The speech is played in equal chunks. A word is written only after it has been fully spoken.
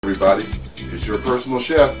everybody. It's your personal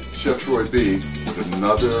chef, Chef Troy B, with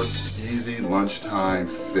another easy lunchtime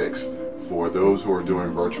fix for those who are doing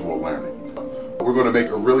virtual learning. We're going to make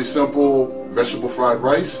a really simple vegetable fried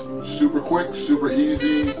rice, super quick, super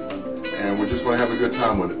easy, and we're just going to have a good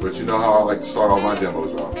time with it. But you know how I like to start all my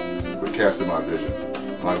demos off, with casting my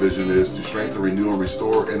vision. My vision is to strengthen, renew, and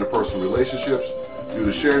restore interpersonal relationships through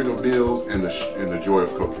the sharing of meals and the joy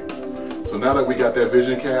of cooking. So now that we got that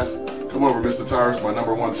vision cast, come over, Mr. Tyrus, my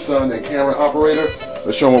 #1 son and camera operator.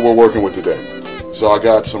 Let's show them what we're working with today. So I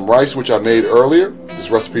got some rice, which I made earlier.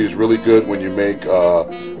 This recipe is really good when you make,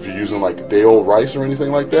 if you're using like day-old rice or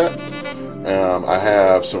anything like that. I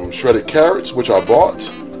have some shredded carrots, which I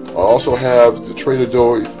bought. I also have the Trader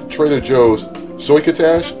Joe's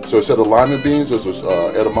soycotash. So instead of lima beans, there's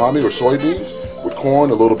edamame or soybeans with corn,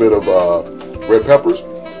 a little bit of red peppers.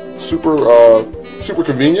 Super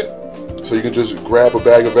convenient. So you can just grab a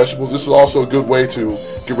bag of vegetables. This is also a good way to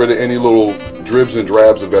get rid of any little dribs and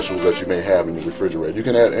drabs of vegetables that you may have in your refrigerator. You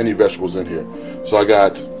can add any vegetables in here. So I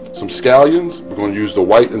got some scallions. We're going to use the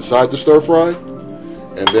white inside the stir fry.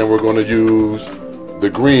 And then we're going to use the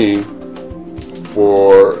green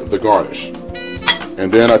for the garnish.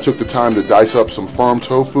 And then I took the time to dice up some firm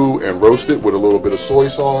tofu and roast it with a little bit of soy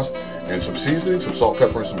sauce and some seasoning, some salt,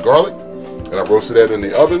 pepper, and some garlic. And I roasted that in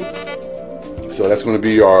the oven. So that's going to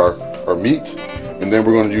be our meat. And then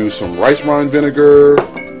we're going to use some rice rind vinegar,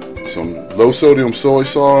 some low sodium soy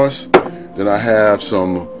sauce. Then I have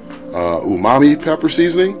some umami pepper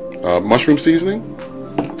seasoning, mushroom seasoning.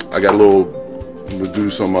 I got a little, we'll do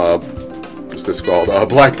some, what's this called,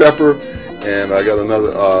 black pepper. And I got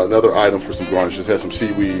another item for some garnish. Just has some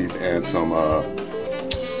seaweed and some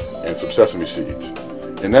sesame seeds.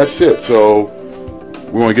 And that's it. So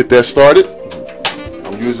we're going to get that started.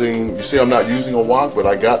 You see I'm not using a wok, but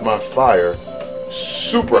I got my fire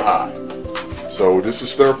super high. So this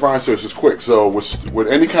is stir frying, so it's just quick. So with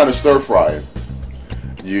any kind of stir frying,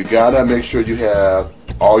 you gotta make sure you have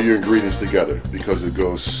all your ingredients together, because it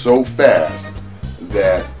goes so fast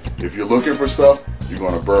that if you're looking for stuff, you're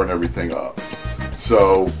gonna burn everything up.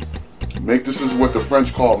 So this is what the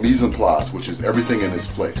French call mise en place, which is everything in its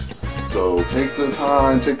place. So take the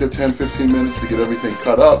time, take the 10-15 minutes to get everything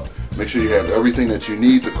cut up. Make sure you have everything that you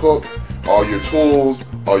need to cook, all your tools,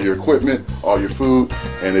 all your equipment, all your food,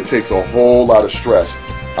 and it takes a whole lot of stress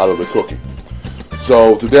out of the cooking.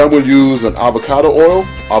 So today I'm going to use an avocado oil.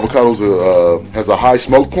 Avocado has a high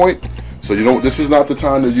smoke point, so this is not the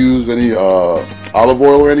time to use any olive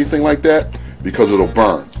oil or anything like that, because it'll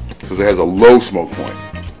burn, because it has a low smoke point.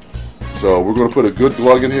 So we're going to put a good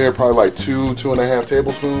glug in here, probably like 2.5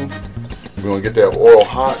 tablespoons. We're going to get that oil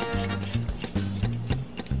hot.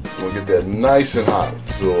 We'll get that nice and hot,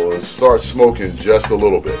 so it starts smoking just a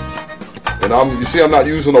little bit. And you see I'm not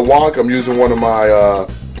using a wok, I'm using one of my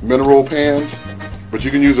mineral pans, but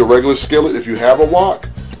you can use a regular skillet if you have a wok.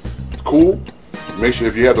 Cool. Make sure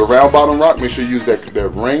if you have the round bottom wok, make sure you use that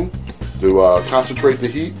ring to concentrate the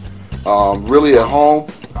heat. Really at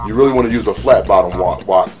home, you really want to use a flat bottom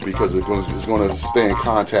wok because it's going to stay in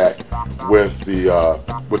contact with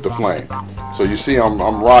the flame. So you see I'm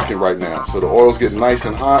rocking right now. So the oil's getting nice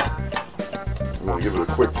and hot. I'm going to give it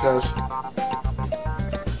a quick test.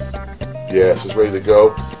 Yes, it's ready to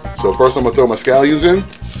go. So first I'm going to throw my scallions in.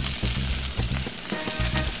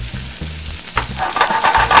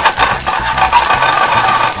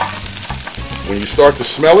 When you start to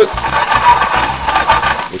smell it,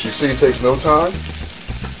 which you see takes no time.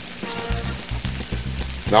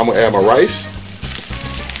 Now I'm going to add my rice.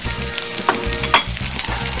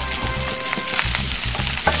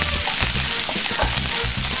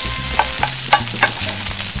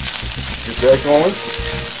 Get that going.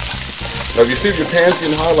 Now if you see if your pan's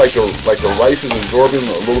getting hot, like the rice is absorbing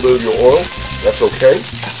a little bit of your oil, that's okay.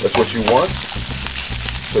 That's what you want.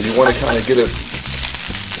 So you want to kind of get it,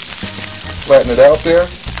 flatten it out there.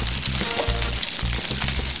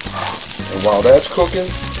 And while that's cooking,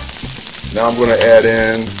 now I'm going to add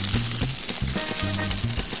in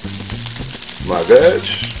my veg.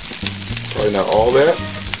 Probably not all that,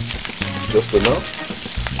 just enough.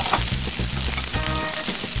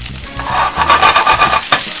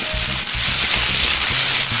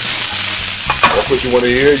 That's what you want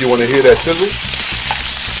to hear. You want to hear that sizzle.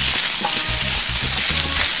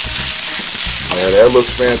 And that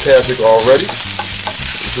looks fantastic already.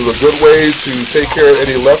 This is a good way to take care of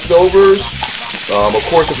any leftovers. Of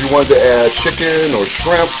course, if you wanted to add chicken or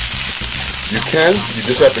shrimp, you can. You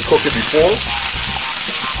just have to cook it before.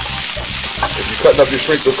 If you're cutting up your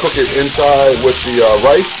shrimp, to cook it inside with the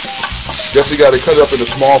rice. Just you got to cut it up into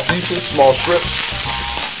small pieces, small strips,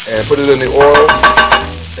 and put it in the oil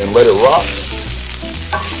and let it rock.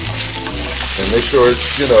 And make sure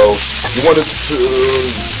it's, you want it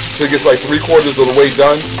to get like 3/4 of the way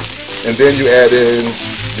done. And then you add in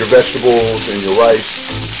your vegetables and your rice.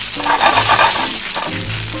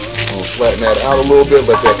 I'll flatten that out a little bit,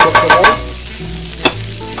 let that cook some more.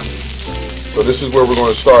 So this is where we're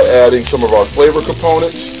going to start adding some of our flavor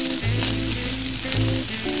components.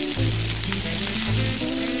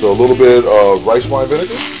 So a little bit of rice wine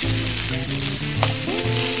vinegar.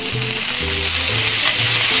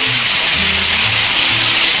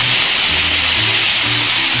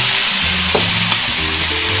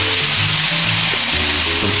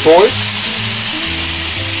 Some soy.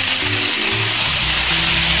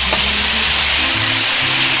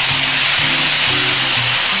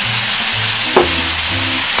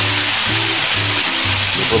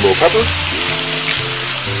 A little pepper.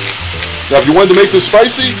 Now, if you wanted to make this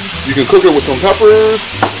spicy, you can cook it with some peppers,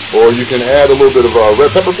 or you can add a little bit of red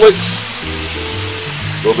pepper flakes,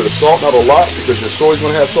 a little bit of salt, not a lot, because your soy is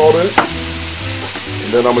going to have salt in it.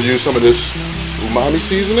 And then I'm going to use some of this umami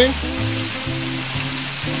seasoning.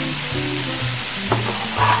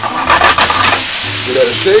 Give that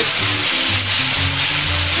a shake.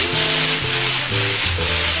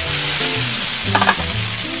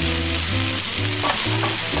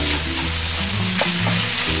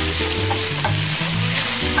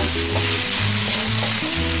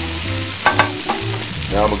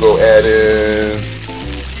 Now I'm going to go add in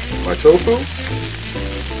my tofu.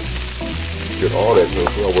 Get all that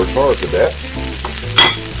tofu. I worked hard for that.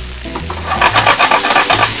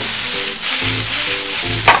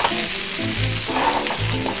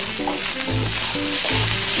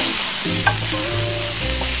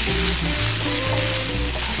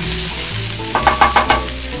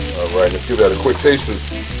 Alright, let's give that a quick taste and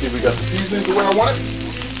see if we got the seasoning the way I want it.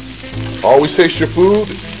 Always taste your food.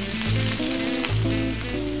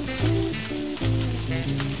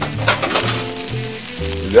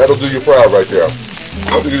 That'll do your fry right there. I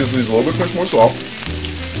think it just needs a little bit more salt.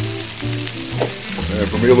 And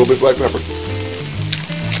for me, a little bit black pepper.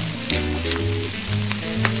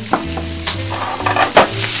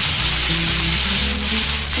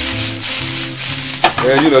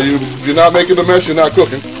 And you're not making a mess, you're not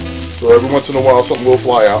cooking. So every once in a while something will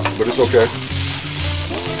fly out, but it's okay.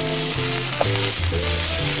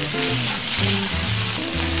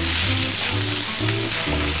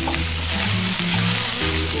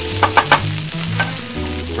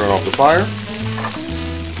 Turn off the fire.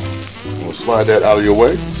 We'll slide that out of your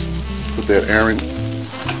way. Put that airing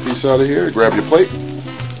piece out of here. Grab your plate.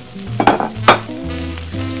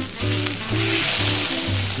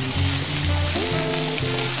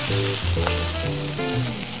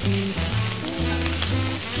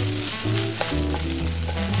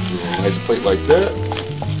 Nice plate like that.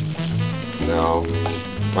 Now,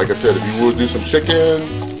 like I said, if you would do some chicken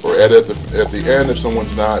or add it at the end if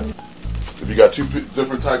someone's not. If you got two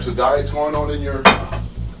different types of diets going on in your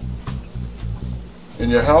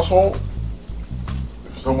household,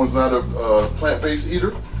 if someone's not a plant-based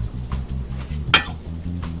eater,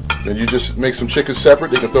 then you just make some chicken separate.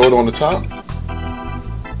 They can throw it on the top.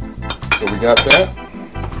 So we got that.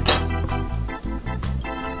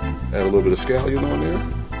 Add a little bit of scallion on there.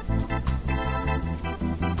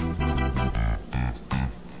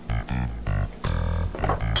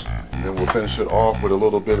 And then we'll finish it off with a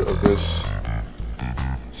little bit of this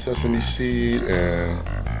sesame seed and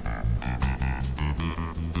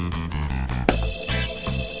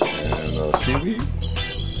seaweed.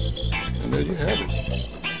 And there you have it.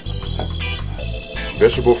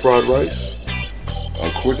 Vegetable fried rice, a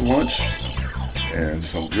quick lunch, and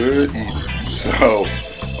some good eating. So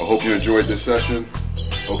I hope you enjoyed this session.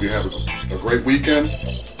 Hope you have a great weekend.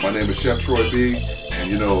 My name is Chef Troy B,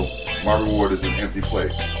 and my reward is an empty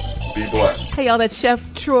plate. Be blessed. Hey y'all, that's Chef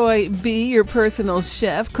Troy B, your personal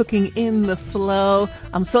chef, cooking in the flow.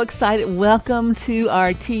 I'm so excited. Welcome to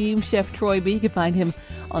our team, Chef Troy B. You can find him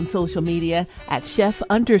on social media at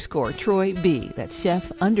chef_Troy B. That's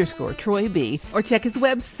chef_Troy B. Or check his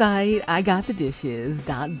website,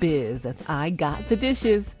 IGotTheDishes.biz. That's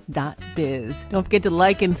IGotTheDishes.biz. Don't forget to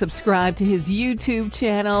like and subscribe to his YouTube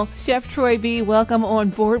channel. Chef Troy B, welcome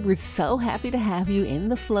on board. We're so happy to have you in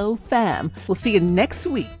the Flow fam. We'll see you next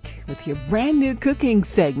week with your brand new cooking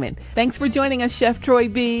segment. Thanks for joining us, Chef Troy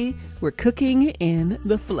B. We're cooking in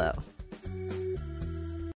the flow.